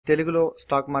తెలుగులో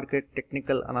stock market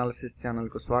technical analysis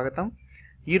ఛానల్కు స్వాగతం.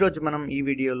 ఈరోజు మనం ఈ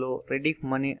వీడియోలో రెడిఫ్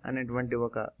మనీ అనేటువంటి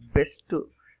ఒక బెస్ట్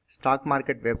స్టాక్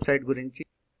మార్కెట్ వెబ్సైట్ గురించి,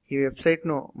 ఈ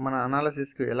వెబ్సైట్ను మన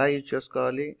అనాలిసిస్కి ఎలా యూజ్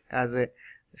చేసుకోవాలి యాజ్ ఏ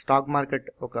స్టాక్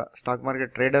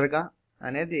మార్కెట్ ట్రేడర్గా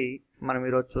అనేది మనం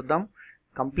ఈరోజు చూద్దాం.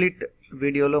 కంప్లీట్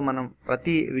వీడియోలో మనం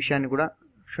ప్రతి విషయాన్ని కూడా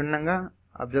క్షుణ్ణంగా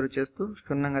అబ్జర్వ్ చేస్తూ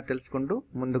క్షుణ్ణంగా తెలుసుకుంటూ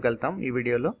ముందుకెళ్తాం. ఈ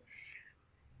వీడియోలో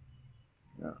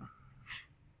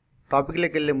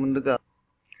టాపిక్లోకి వెళ్ళే ముందుగా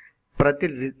ప్రతి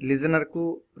లిజనర్కు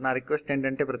నా రిక్వెస్ట్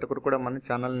ఏంటంటే ప్రతి ఒక్కరు కూడా మన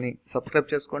ఛానల్ని సబ్స్క్రైబ్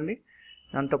చేసుకోండి.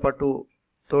 దాంతోపాటు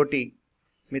తోటి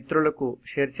మిత్రులకు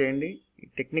షేర్ చేయండి. ఈ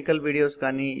టెక్నికల్ వీడియోస్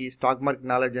కానీ ఈ స్టాక్ మార్కెట్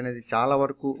నాలెడ్జ్ అనేది చాలా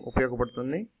వరకు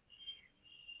ఉపయోగపడుతుంది.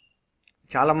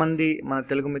 చాలామంది మన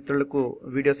తెలుగు మిత్రులకు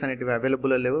వీడియోస్ అనేటివి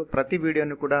అవైలబుల్ లేవు. ప్రతి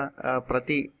వీడియోని కూడా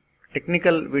ప్రతి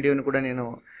టెక్నికల్ వీడియోని కూడా నేను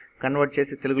కన్వర్ట్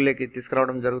చేసి తెలుగులోకి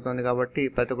తీసుకురావడం జరుగుతుంది. కాబట్టి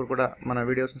ప్రతి ఒక్కరు కూడా మన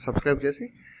వీడియోస్ని సబ్స్క్రైబ్ చేసి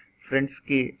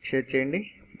ఫ్రెండ్స్కి షేర్ చేయండి.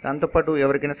 దాంతోపాటు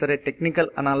ఎవరికైనా సరే టెక్నికల్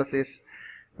అనాలిసిస్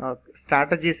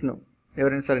స్ట్రాటజీస్ను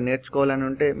ఎవరైనా సరే నేర్చుకోవాలని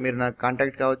ఉంటే మీరు నాకు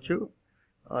కాంటాక్ట్ కావచ్చు.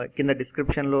 కింద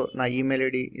డిస్క్రిప్షన్లో నా ఈమెయిల్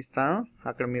ఐడి ఇస్తాను.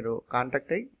 అక్కడ మీరు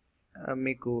కాంటాక్ట్ అయ్యి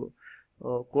మీకు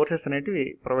కోర్సెస్ అనేటివి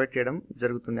ప్రొవైడ్ చేయడం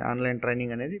జరుగుతుంది. ఆన్లైన్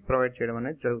ట్రైనింగ్ అనేది ప్రొవైడ్ చేయడం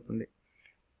అనేది జరుగుతుంది.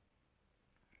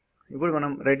 ఇప్పుడు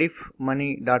మనం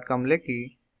rediffmoney.comలోకి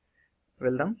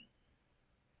వెళ్దాం.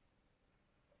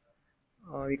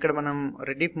 ఇక్కడ మనం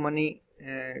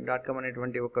rediffmoney.com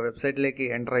అనేటువంటి ఒక వెబ్సైట్లోకి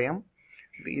ఎంటర్ అయ్యాం.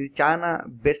 ఇది చాలా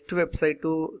బెస్ట్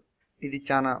వెబ్సైటు, ఇది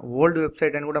చాలా ఓల్డ్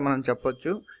వెబ్సైట్ అని కూడా మనం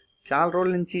చెప్పొచ్చు. చాలా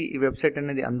రోజుల నుంచి ఈ వెబ్సైట్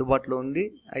అనేది అందుబాటులో ఉంది.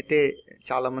 అయితే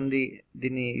చాలామంది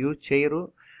దీన్ని యూజ్ చేయరు.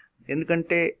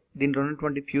 ఎందుకంటే దీంట్లో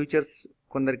ఉన్నటువంటి ఫ్యూచర్స్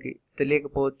కొందరికి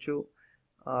తెలియకపోవచ్చు,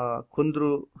 కొందరు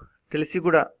తెలిసి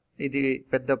కూడా ఇది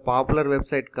పెద్ద పాపులర్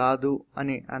వెబ్సైట్ కాదు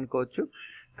అని అనుకోవచ్చు.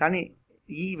 కానీ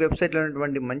ఈ వెబ్సైట్లో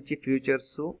ఉన్నటువంటి మంచి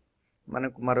ఫ్యూచర్స్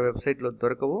మనకు మరో వెబ్సైట్లో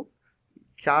దొరకవు.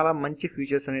 చాలా మంచి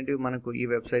ఫ్యూచర్స్ అనేటివి మనకు ఈ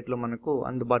వెబ్సైట్లో మనకు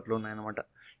అందుబాటులో ఉన్నాయన్నమాట.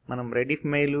 మనం రెడిఫ్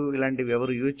మెయిల్ ఇలాంటివి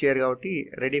ఎవరు యూజ్ చేయరు కాబట్టి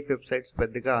రెడిఫ్ వెబ్సైట్స్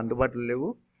పెద్దగా అందుబాటులో లేవు.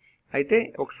 అయితే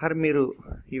ఒకసారి మీరు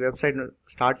ఈ వెబ్సైట్ను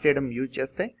స్టార్ట్ చేయడం యూజ్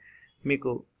చేస్తే మీకు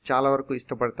చాలా వరకు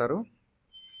ఇష్టపడతారు.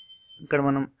 ఇక్కడ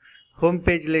మనం హోమ్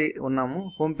పేజ్లో ఉన్నాము.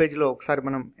 హోమ్ పేజ్లో ఒకసారి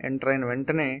మనం ఎంటర్ అయిన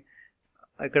వెంటనే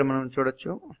ఇక్కడ మనం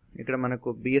చూడొచ్చు. ఇక్కడ మనకు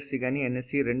బిఎస్సి కానీ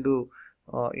ఎన్ఎస్సి రెండు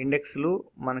ఇండెక్స్లు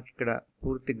మనకి ఇక్కడ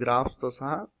పూర్తి గ్రాఫ్స్తో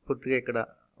సహా పూర్తిగా ఇక్కడ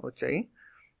వచ్చాయి.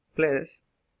 ప్లస్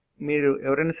మీరు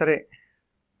ఎవరైనా సరే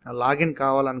లాగిన్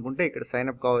కావాలనుకుంటే ఇక్కడ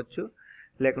సైన్ అప్ కావచ్చు,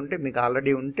 లేకుంటే మీకు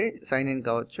ఆల్రెడీ ఉంటే సైన్ ఇన్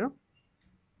కావచ్చు.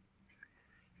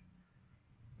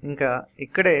 ఇంకా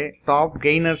ఇక్కడే టాప్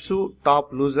గెయినర్స్, టాప్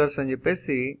లూజర్స్ అని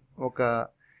చెప్పేసి ఒక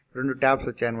 2 ట్యాబ్స్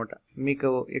వచ్చాయన్నమాట. మీకు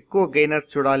ఎక్కువ గెయినర్స్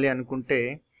చూడాలి అనుకుంటే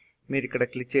మీరు ఇక్కడ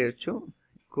క్లిక్ చేయొచ్చు.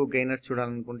 ఎక్కువ గెయినర్స్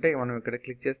చూడాలనుకుంటే మనం ఇక్కడ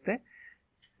క్లిక్ చేస్తే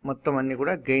మొత్తం అన్నీ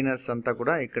కూడా గెయినర్స్ అంతా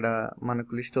కూడా ఇక్కడ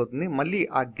మనకు లిస్ట్ అవుతుంది. మళ్ళీ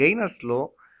ఆ గెయినర్స్లో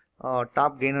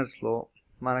టాప్ గెయినర్స్లో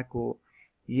మనకు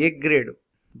A grade,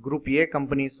 group A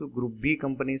companies, group B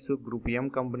companies, group M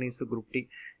companies, group T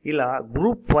ఇలా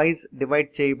గ్రూప్ వైజ్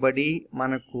డివైడ్ చేయబడి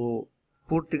మనకు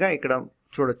పూర్తిగా ఇక్కడ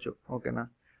చూడొచ్చు. ఓకేనా,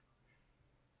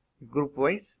 గ్రూప్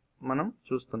వైజ్ మనం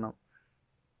చూస్తున్నాం.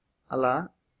 అలా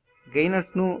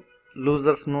గెయినర్స్ను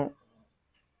లూజర్స్ను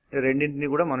రెండింటిని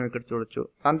కూడా మనం ఇక్కడ చూడొచ్చు.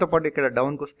 దాంతోపాటు ఇక్కడ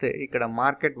డౌన్కి వస్తే ఇక్కడ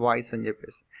మార్కెట్ వాయిస్ అని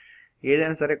చెప్పేసి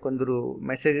ఏదైనా సరే కొందరు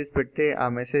మెసేజెస్ పెడితే ఆ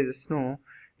మెసేజెస్ను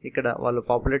ఇక్కడ వాళ్ళు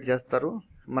పాపులేట్ చేస్తారు.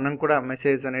 మనం కూడా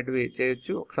మెసేజ్ అనేటివి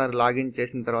చేయొచ్చు ఒకసారి లాగిన్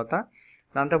చేసిన తర్వాత.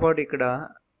 దాంతోపాటు ఇక్కడ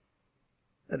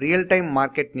రియల్ టైం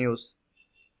మార్కెట్ న్యూస్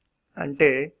అంటే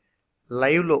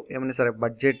లైవ్లో ఏమైనా సరే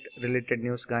బడ్జెట్ రిలేటెడ్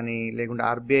న్యూస్ కానీ లేకుంటే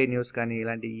ఆర్బీఐ న్యూస్ కానీ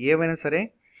ఇలాంటి ఏమైనా సరే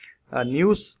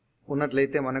న్యూస్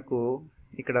ఉన్నట్లయితే మనకు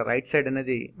ఇక్కడ రైట్ సైడ్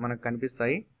అనేది మనకు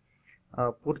కనిపిస్తాయి.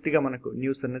 పూర్తిగా మనకు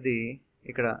న్యూస్ అనేది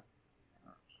ఇక్కడ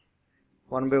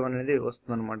 1 by 1 అనేది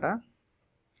వస్తుందన్నమాట.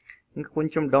 ఇంకా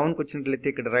కొంచెం డౌన్కి వచ్చినట్లయితే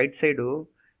ఇక్కడ రైట్ సైడు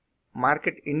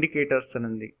మార్కెట్ ఇండికేటర్స్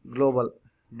అనేది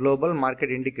గ్లోబల్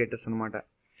మార్కెట్ ఇండికేటర్స్ అనమాట.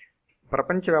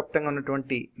 ప్రపంచవ్యాప్తంగా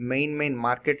ఉన్నటువంటి మెయిన్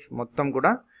మార్కెట్స్ మొత్తం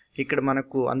కూడా ఇక్కడ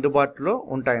మనకు అందుబాటులో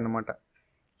ఉంటాయన్నమాట.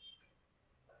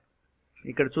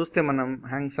 ఇక్కడ చూస్తే మనం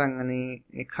హ్యాంగ్సాంగ్ అని,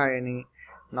 నిఖాయ్ అని,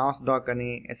 నాస్డాక్ అని,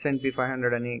 S&P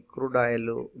 500 అని, crude oil,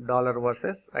 dollar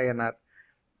versus INR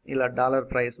ఇలా డాలర్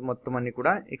ప్రైస్ మొత్తం అన్ని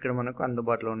కూడా ఇక్కడ మనకు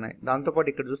అందుబాటులో ఉన్నాయి. దాంతోపాటు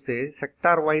ఇక్కడ చూస్తే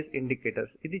సెక్టార్ వైజ్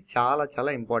ఇండికేటర్స్, ఇది చాలా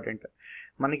చాలా ఇంపార్టెంట్.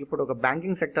 మనకి ఇప్పుడు ఒక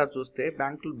బ్యాంకింగ్ సెక్టార్ చూస్తే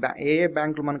ఏ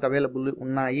బ్యాంకులు మనకు అవైలబుల్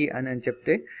ఉన్నాయి అని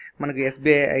చెప్తే మనకు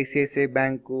SBI, ICICI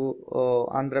bank,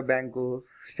 Andhra bank,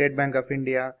 state bank of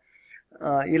India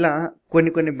ఇలా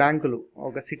కొన్ని బ్యాంకులు,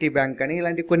 ఒక సిటీ బ్యాంక్ అని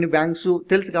ఇలాంటి కొన్ని బ్యాంక్స్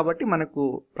తెలుసు కాబట్టి మనకు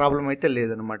ప్రాబ్లం అయితే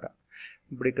లేదనమాట.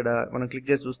 ఇప్పుడు ఇక్కడ మనం క్లిక్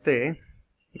చేసి చూస్తే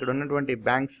ఇక్కడ ఉన్నటువంటి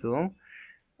బ్యాంక్స్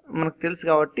మనకు తెలుసు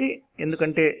కాబట్టి,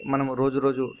 ఎందుకంటే మనం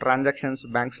రోజు ట్రాన్సాక్షన్స్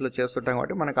బ్యాంక్స్లో చేస్తుంటాం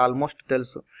కాబట్టి మనకు ఆల్మోస్ట్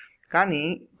తెలుసు. కానీ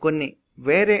కొన్ని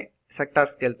వేరే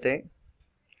సెక్టార్స్కి వెళ్తే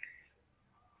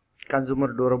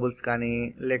కన్జ్యూమర్ డ్యూరబుల్స్ కానీ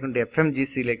లేకుంటే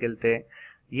ఎఫ్ఎంజీసీలోకి వెళ్తే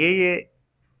ఏ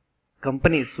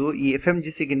కంపెనీస్ ఈ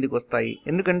ఎఫ్ఎంజీసీ కిందికి వస్తాయి.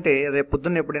 ఎందుకంటే రేపు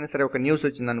పొద్దున్న ఎప్పుడైనా సరే ఒక న్యూస్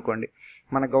వచ్చింది అనుకోండి,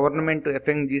 మన గవర్నమెంట్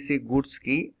ఎఫ్ఎంజీసీ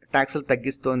గూడ్స్కి ట్యాక్సులు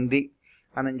తగ్గిస్తోంది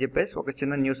అని చెప్పేసి ఒక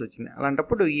చిన్న న్యూస్ వచ్చింది.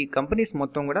 అలాంటప్పుడు ఈ కంపెనీస్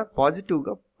మొత్తం కూడా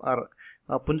పాజిటివ్గా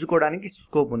పుంజుకోవడానికి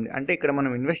స్కోప్ ఉంది. అంటే ఇక్కడ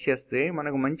మనం ఇన్వెస్ట్ చేస్తే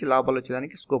మనకు మంచి లాభాలు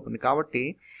వచ్చేదానికి స్కోప్ ఉంది. కాబట్టి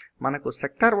మనకు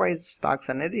సెక్టార్ వైజ్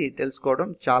స్టాక్స్ అనేది తెలుసుకోవడం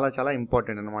చాలా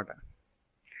ఇంపార్టెంట్ అనమాట.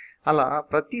 అలా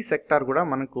ప్రతి సెక్టార్ కూడా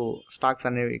మనకు స్టాక్స్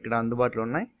అనేవి ఇక్కడ అందుబాటులో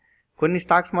ఉన్నాయి. కొన్ని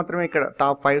స్టాక్స్ మాత్రమే ఇక్కడ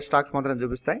టాప్ 5 స్టాక్స్ మాత్రమే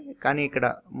చూపిస్తాయి. కానీ ఇక్కడ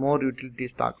మోర్ యూటిలిటీ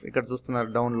స్టాక్స్ ఇక్కడ చూస్తున్నారు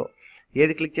డౌన్లో.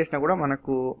 ఏది క్లిక్ చేసినా కూడా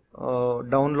మనకు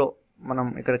డౌన్లో మనం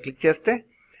ఇక్కడ క్లిక్ చేస్తే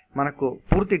మనకు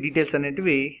పూర్తి డీటెయిల్స్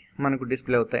అనేటివి మనకు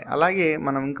డిస్ప్లే అవుతాయి. అలాగే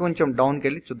మనం ఇంకొంచెం డౌన్కి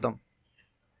వెళ్ళి చూద్దాం.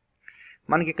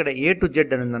 మనకి ఇక్కడ A to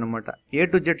Z అని ఉందన్నమాట. A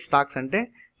to Z స్టాక్స్ అంటే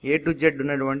A to Z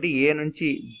ఉన్నటువంటి A నుంచి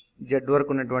Z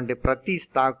వరకు ఉన్నటువంటి ప్రతి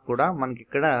స్టాక్ కూడా మనకి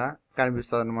ఇక్కడ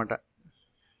కనిపిస్తుంది అనమాట.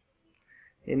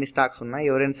 ఎన్ని స్టాక్స్ ఉన్నాయి,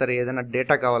 ఎవరైనా సరే ఏదైనా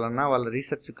డేటా కావాలన్నా వాళ్ళ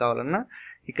రీసెర్చ్ కావాలన్నా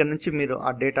ఇక్కడ నుంచి మీరు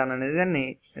ఆ డేటా అనేది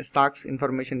స్టాక్స్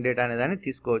ఇన్ఫర్మేషన్ డేటా అనేదాన్ని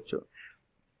తీసుకోవచ్చు.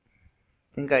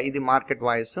 ఇంకా ఇది మార్కెట్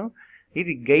వాయిస్,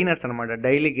 ఇది గెయినర్స్ అనమాట.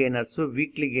 Daily gainers,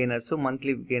 weekly gainers,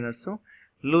 monthly gainers,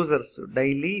 losers,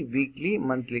 daily, weekly,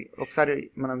 monthly. ఒకసారి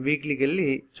మనం వీక్లీకి వెళ్ళి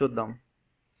చూద్దాం.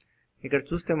 ఇక్కడ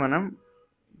చూస్తే మనం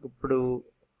ఇప్పుడు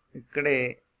ఇక్కడే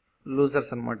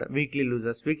లూజర్స్ అనమాట, వీక్లీ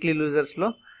లూజర్స్లో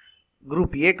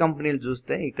గ్రూప్ ఏ కంపెనీలు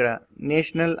చూస్తే ఇక్కడ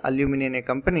నేషనల్ అల్యూమినియం అనే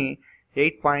కంపెనీ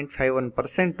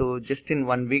 8.51% జస్ట్ ఇన్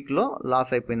 1 వీక్లో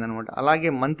లాస్ అయిపోయింది అనమాట. అలాగే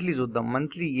మంత్లీ చూద్దాం.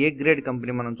 మంత్లీ ఏ గ్రేడ్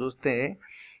కంపెనీ మనం చూస్తే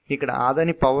ఇక్కడ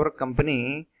ఆదాని పవర్ కంపెనీ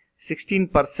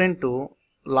 16%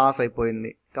 లాస్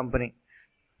అయిపోయింది కంపెనీ.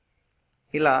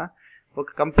 ఇలా ఒక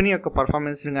కంపెనీ యొక్క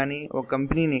పర్ఫార్మెన్స్ని కానీ, ఒక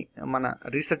కంపెనీని మన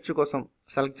రీసెర్చ్ కోసం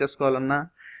సెలెక్ట్ చేసుకోవాలన్నా,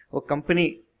 ఒక కంపెనీ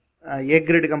ఏ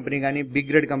గ్రేడ్ కంపెనీ కానీ బి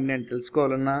గ్రేడ్ కంపెనీ అని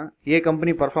తెలుసుకోవాలన్నా, ఏ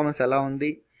కంపెనీ పర్ఫార్మెన్స్ ఎలా ఉంది.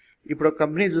 ఇప్పుడు ఒక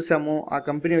కంపెనీ చూసాము, ఆ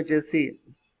కంపెనీ వచ్చేసి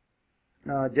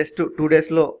జస్ట్ 2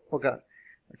 డేస్లో ఒక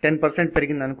 10%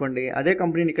 పెరిగింది అనుకోండి. అదే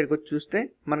కంపెనీని ఇక్కడికి వచ్చి చూస్తే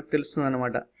మనకు తెలుస్తుంది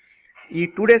అనమాట. ఈ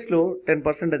 2 డేస్లో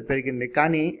 10% అది పెరిగింది,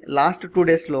 కానీ లాస్ట్ 2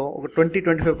 డేస్లో ఒక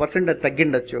 20-25% అది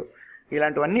తగ్గిండొచ్చు.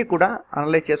 ఇలాంటివన్నీ కూడా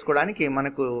అనలైజ్ చేసుకోవడానికి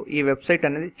మనకు ఈ వెబ్సైట్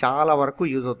అనేది చాలా వరకు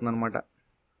యూజ్ అవుతుంది అనమాట.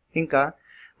 ఇంకా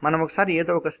మనం ఒకసారి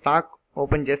ఏదో ఒక స్టాక్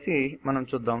ఓపెన్ చేసి మనం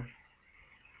చూద్దాం.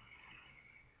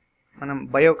 మనం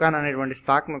బయోకాన్ అనేటువంటి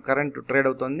స్టాక్ను కరెంట్ ట్రేడ్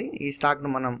అవుతుంది. ఈ స్టాక్ను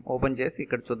మనం ఓపెన్ చేసి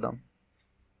ఇక్కడ చూద్దాం.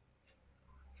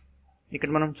 ఇక్కడ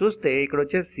మనం చూస్తే ఇక్కడ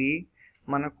వచ్చేసి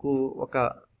మనకు ఒక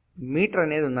మీటర్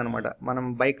అనేది ఉందన్నమాట. మనం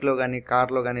బైక్లో కానీ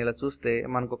కార్లో కానీ ఇలా చూస్తే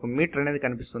మనకు ఒక మీటర్ అనేది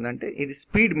కనిపిస్తుంది. అంటే ఇది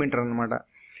స్పీడ్ మీటర్ అనమాట.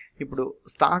 ఇప్పుడు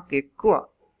స్టాక్ ఎక్కువ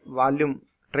వాల్యూమ్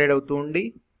ట్రేడ్ అవుతూ ఉండి,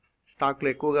 స్టాక్లో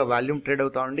ఎక్కువగా వాల్యూమ్ ట్రేడ్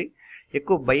అవుతూ ఉండి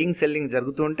ఎక్కువ బయింగ్ సెల్లింగ్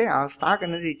జరుగుతూ ఉంటే ఆ స్టాక్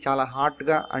అనేది చాలా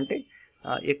హాట్గా, అంటే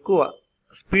ఎక్కువ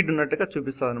స్పీడ్ ఉన్నట్టుగా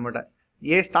చూపిస్తుంది అనమాట.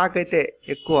 ఏ స్టాక్ అయితే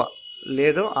ఎక్కువ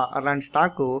లేదో అలాంటి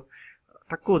స్టాకు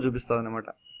తక్కువ చూపిస్తుంది అనమాట.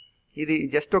 ఇది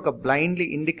జస్ట్ ఒక బ్లైండ్లీ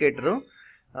ఇండికేటరు,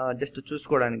 జస్ట్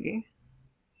చూసుకోవడానికి.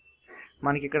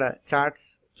 మనకి ఇక్కడ చార్ట్స్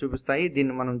చూపిస్తాయి.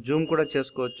 దీన్ని మనం జూమ్ కూడా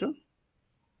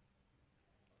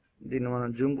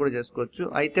చేసుకోవచ్చు.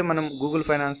 అయితే మనం గూగుల్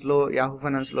ఫైనాన్స్లో, యాహూ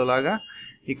ఫైనాన్స్లో లాగా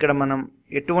ఇక్కడ మనం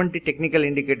ఎటువంటి టెక్నికల్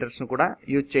ఇండికేటర్స్ను కూడా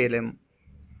యూజ్ చేయలేము.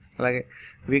 అలాగే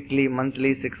వీక్లీ, మంత్లీ,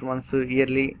 6 months,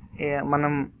 ఇయర్లీ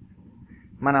మనం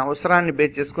మన అవసరాన్ని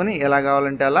బేస్ చేసుకొని ఎలా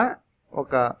కావాలంటే అలా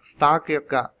ఒక స్టాక్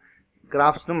యొక్క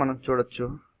గ్రాఫ్స్ను మనం చూడొచ్చు.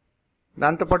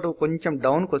 దాంతోపాటు కొంచెం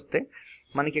డౌన్కి వస్తే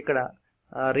మనకి ఇక్కడ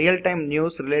real time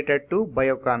news related to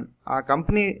Biocon, ఆ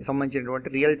కంపెనీ సంబంధించినటువంటి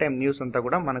రియల్ టైమ్ న్యూస్ అంతా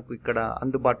కూడా మనకు ఇక్కడ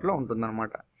అందుబాటులో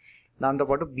ఉంటుందన్నమాట.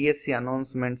 దాంతోపాటు బిఎస్సి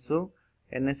అనౌన్స్మెంట్స్,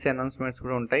 ఎన్ఎస్సి అనౌన్స్మెంట్స్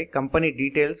కూడా ఉంటాయి. Company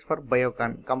details for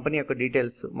Biocon, company యొక్క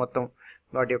డీటెయిల్స్ మొత్తం,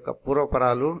 వాటి యొక్క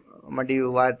పూర్వపరాలు మరియు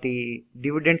వాటి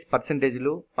డివిడెండ్స్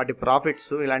పర్సెంటేజ్లు, వాటి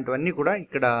ప్రాఫిట్స్, ఇలాంటివన్నీ కూడా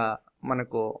ఇక్కడ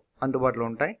మనకు అందుబాటులో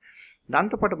ఉంటాయి.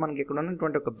 దాంతోపాటు మనకి ఇక్కడ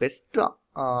ఉన్నటువంటి ఒక బెస్ట్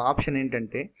ఆప్షన్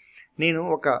ఏంటంటే, నేను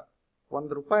ఒక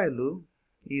 100 రూపాయలు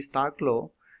ఈ స్టాక్లో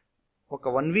ఒక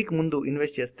 1 వీక్ ముందు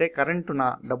ఇన్వెస్ట్ చేస్తే కరెంటు నా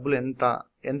డబ్బులు ఎంత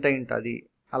ఉంటుంది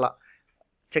అలా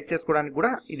చెక్ చేసుకోవడానికి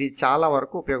కూడా ఇది చాలా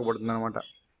వరకు ఉపయోగపడుతుంది అనమాట.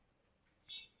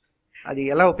 అది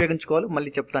ఎలా ఉపయోగించుకోవాలో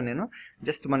మళ్ళీ చెప్తాను నేను.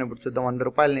 జస్ట్ మనం ఇప్పుడు చూద్దాం. 100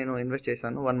 రూపాయలు నేను ఇన్వెస్ట్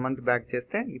చేశాను, 1 month బ్యాక్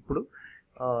చేస్తే ఇప్పుడు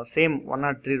సేమ్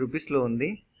 103 రూపీస్లో ఉంది.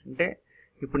 అంటే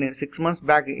ఇప్పుడు నేను 6 months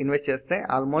బ్యాక్ ఇన్వెస్ట్ చేస్తే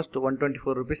ఆల్మోస్ట్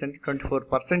 124 రూపీస్, అంటే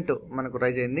 24% మనకు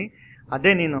రైజ్ అయింది.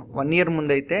 అదే నేను 1 year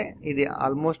ముందు అయితే ఇది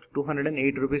ఆల్మోస్ట్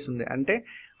 208 రూపీస్ ఉంది. అంటే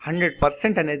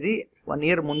 100% అనేది 1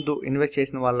 year ముందు ఇన్వెస్ట్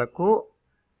చేసిన వాళ్ళకు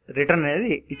రిటర్న్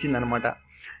అనేది ఇచ్చిందనమాట.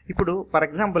 ఇప్పుడు ఫర్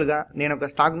ఎగ్జాంపుల్గా నేను ఒక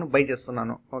స్టాక్ను బై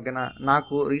చేస్తున్నాను, ఓకేనా.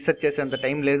 నాకు రీసెర్చ్ చేసేంత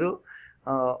టైం లేదు.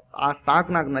 ఆ స్టాక్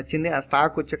నాకు నచ్చింది, ఆ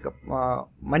స్టాక్ వచ్చే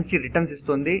మంచి రిటర్న్స్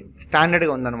ఇస్తుంది,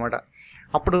 స్టాండర్డ్గా ఉందన్నమాట.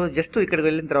 అప్పుడు జస్ట్ ఇక్కడికి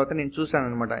వెళ్ళిన తర్వాత నేను చూసాను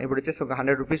అనమాట. ఇప్పుడు వచ్చేసి ఒక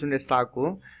 100 రూపీస్ ఉండే స్టాకు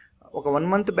ఒక 1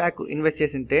 మంత్ బ్యాక్ ఇన్వెస్ట్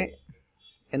చేసింటే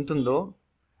ఎంత ఉందో,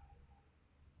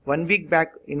 1 వీక్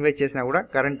బ్యాక్ ఇన్వెస్ట్ చేసినా కూడా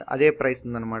కరెంట్ అదే ప్రైస్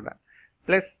ఉందన్నమాట.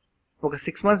 ప్లస్ ఒక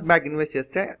 6 మంత్స్ బ్యాక్ ఇన్వెస్ట్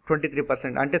చేస్తే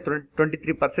 23%, అంటే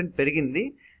 23% పెరిగింది.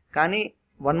 కానీ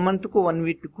 1 మంత్కు 1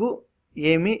 వీక్కు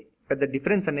ఏమీ పెద్ద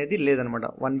డిఫరెన్స్ అనేది లేదనమాట.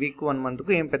 1 వీక్ 1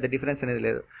 మంత్కు ఏం పెద్ద డిఫరెన్స్ అనేది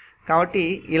లేదు. కాబట్టి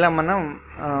ఇలా మనం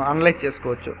అనలైజ్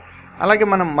చేసుకోవచ్చు. అలాగే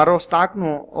మనం మరో స్టాక్ను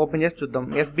ఓపెన్ చేసి చూద్దాం.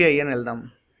 ఎస్బీఐ అని వెళ్దాం.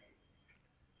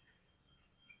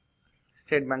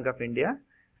 స్టేట్ బ్యాంక్ ఆఫ్ ఇండియా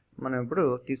మనం ఇప్పుడు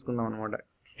తీసుకుందాం అనమాట.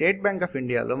 స్టేట్ బ్యాంక్ ఆఫ్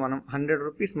ఇండియాలో మనం 100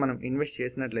 రూపీస్ మనం ఇన్వెస్ట్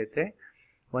చేసినట్లయితే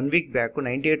 1 వీక్ బ్యాక్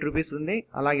 98 రూపీస్ ఉంది.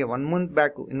 అలాగే 1 మంత్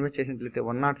బ్యాక్ ఇన్వెస్ట్ చేసినట్లయితే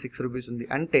 106 రూపీస్ ఉంది.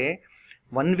 అంటే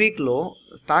 1 వీక్లో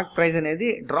స్టాక్ ప్రైస్ అనేది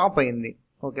డ్రాప్ అయింది,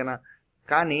 ఓకేనా.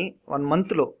 కానీ 1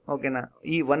 మంత్లో, ఓకేనా,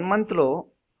 ఈ 1 మంత్లో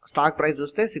స్టాక్ ప్రైస్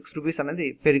చూస్తే 6 రూపీస్ అనేది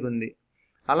పెరిగింది.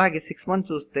 అలాగే 6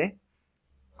 మంత్స్ చూస్తే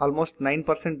ఆల్మోస్ట్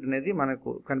 9% అనేది మనకు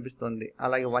కనిపిస్తుంది.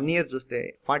 అలాగే 1 ఇయర్ చూస్తే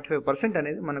 45%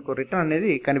 అనేది మనకు రిటర్న్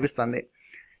అనేది కనిపిస్తుంది.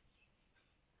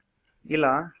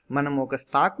 ఇలా మనం ఒక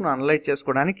స్టాక్ను అనలైజ్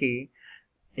చేసుకోవడానికి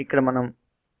ఇక్కడ మనం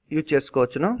యూజ్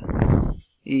చేసుకోవచ్చును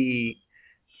ఈ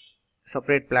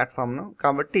సపరేట్ ప్లాట్ఫామ్ను.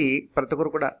 కాబట్టి ప్రతి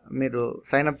ఒక్కరు కూడా మీరు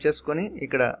సైన్అప్ చేసుకొని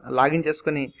ఇక్కడ లాగిన్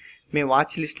చేసుకొని మీ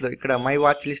వాచ్ లిస్ట్లో, ఇక్కడ మై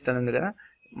వాచ్ లిస్ట్ అని ఉంది కదా,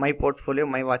 my portfolio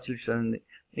my watch list అని ఉంది.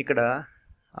 ఇక్కడ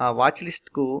ఆ వాచ్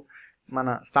లిస్ట్కు మన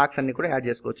స్టాక్స్ అన్ని కూడా యాడ్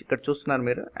చేసుకోవచ్చు. ఇక్కడ చూస్తున్నారు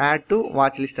మీరు, యాడ్ టు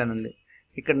వాచ్ లిస్ట్ అని ఉంది.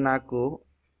 ఇక్కడ నాకు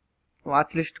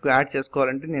వాచ్ లిస్ట్కు యాడ్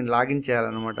చేసుకోవాలంటే నేను లాగిన్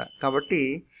చేయాలన్నమాట. కాబట్టి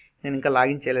నేను ఇంకా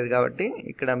లాగిన్ చేయలేదు. కాబట్టి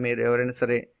ఇక్కడ మీరు ఎవరైనా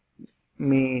సరే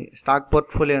మీ స్టాక్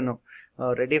పోర్ట్ఫోలియోను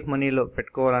రెడిఫ్ మనీలో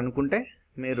పెట్టుకోవాలనుకుంటే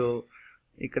మీరు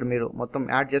ఇక్కడ మీరు మొత్తం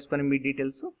యాడ్ చేసుకొని మీ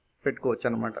డీటెయిల్స్ పెట్టుకోవచ్చు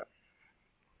అనమాట.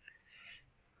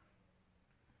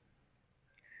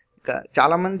 ఇంకా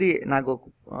చాలామంది నాకు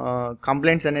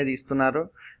కంప్లైంట్స్ అనేది ఇస్తున్నారు,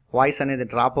 వాయిస్ అనేది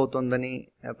డ్రాప్ అవుతుందని,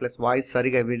 ప్లస్ వాయిస్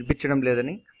సరిగా వినిపించడం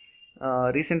లేదని.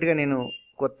 రీసెంట్గా నేను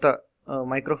కొత్త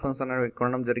మైక్రోఫోన్స్ అనేవి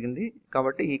కొనడం జరిగింది.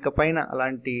 కాబట్టి ఇకపైన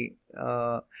అలాంటి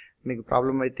మీకు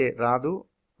ప్రాబ్లం అయితే రాదు.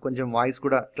 కొంచెం వాయిస్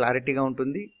కూడా క్లారిటీగా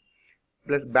ఉంటుంది.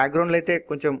 ప్లస్ బ్యాక్గ్రౌండ్లో అయితే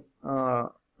కొంచెం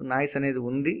నాయిస్ అనేది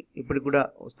ఉంది, ఇప్పుడు కూడా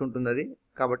వస్తుంటుంది అది.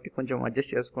 కాబట్టి కొంచెం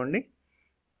అడ్జస్ట్ చేసుకోండి.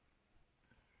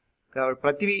 కాబట్టి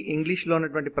ప్రతి ఇంగ్లీష్లో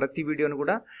ఉన్నటువంటి ప్రతి వీడియోను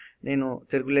కూడా నేను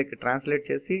తెలుగులోకి ట్రాన్స్లేట్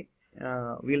చేసి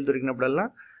వీలు దొరికినప్పుడల్లా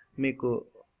మీకు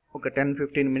ఒక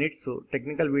 10-15 మినిట్స్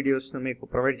టెక్నికల్ వీడియోస్ను మీకు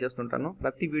ప్రొవైడ్ చేస్తుంటాను.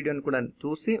 ప్రతి వీడియోని కూడా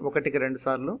చూసి 1-2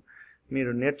 సార్లు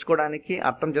మీరు నేర్చుకోవడానికి,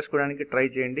 అర్థం చేసుకోవడానికి ట్రై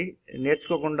చేయండి.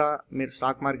 నేర్చుకోకుండా మీరు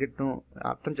స్టాక్ మార్కెట్ను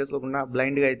అర్థం చేసుకోకుండా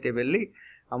బ్లైండ్గా అయితే వెళ్ళి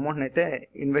అమౌంట్ని అయితే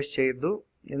ఇన్వెస్ట్ చేయొద్దు.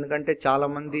 ఎందుకంటే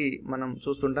చాలామంది మనం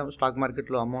చూస్తుంటాం స్టాక్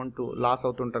మార్కెట్లో అమౌంట్ లాస్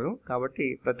అవుతుంటారు. కాబట్టి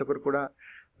ప్రతి ఒక్కరు కూడా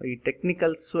ఈ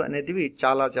టెక్నికల్స్ అనేటివి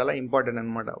చాలా చాలా ఇంపార్టెంట్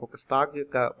అనమాట. ఒక స్టాక్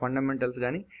యొక్క ఫండమెంటల్స్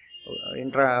కానీ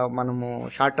మనము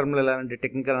షార్ట్ టర్మ్లో ఎలాంటి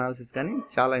టెక్నికల్ అనాలిసిస్ కానీ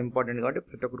చాలా ఇంపార్టెంట్. కాబట్టి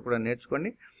ప్రతి ఒక్కరు కూడా నేర్చుకోండి.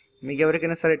 మీకు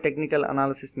ఎవరికైనా సరే టెక్నికల్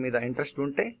అనాలిసిస్ మీద ఇంట్రెస్ట్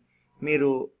ఉంటే మీరు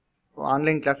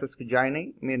ఆన్లైన్ క్లాసెస్కి జాయిన్ అయ్యి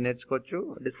మీరు నేర్చుకోవచ్చు.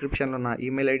 డిస్క్రిప్షన్లో నా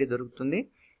ఈమెయిల్ ఐడి దొరుకుతుంది,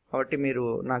 కాబట్టి మీరు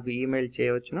నాకు ఈమెయిల్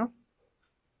చేయవచ్చును.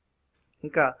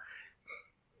 ఇంకా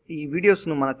ఈ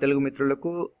వీడియోస్ను మన తెలుగు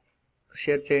మిత్రులకు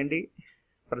షేర్ చేయండి.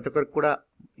 ప్రతి ఒక్కరికి కూడా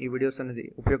ఈ వీడియోస్ అనేది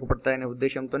ఉపయోగపడతాయనే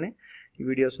ఉద్దేశంతోనే ఈ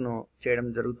వీడియోస్ను చేయడం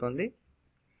జరుగుతుంది.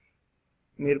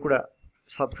 మీరు కూడా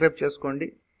సబ్స్క్రైబ్ చేసుకోండి.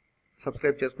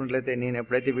 సబ్స్క్రైబ్ చేసుకున్నట్లయితే నేను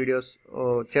ఎప్పుడైతే వీడియోస్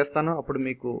చేస్తానో అప్పుడు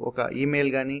మీకు ఒక ఈమెయిల్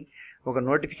కానీ ఒక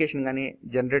నోటిఫికేషన్ కానీ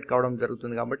జనరేట్ కావడం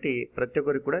జరుగుతుంది. కాబట్టి ప్రతి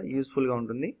ఒక్కరికి కూడా యూస్ఫుల్గా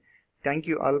ఉంటుంది. Thank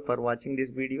you all for watching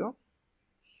this video.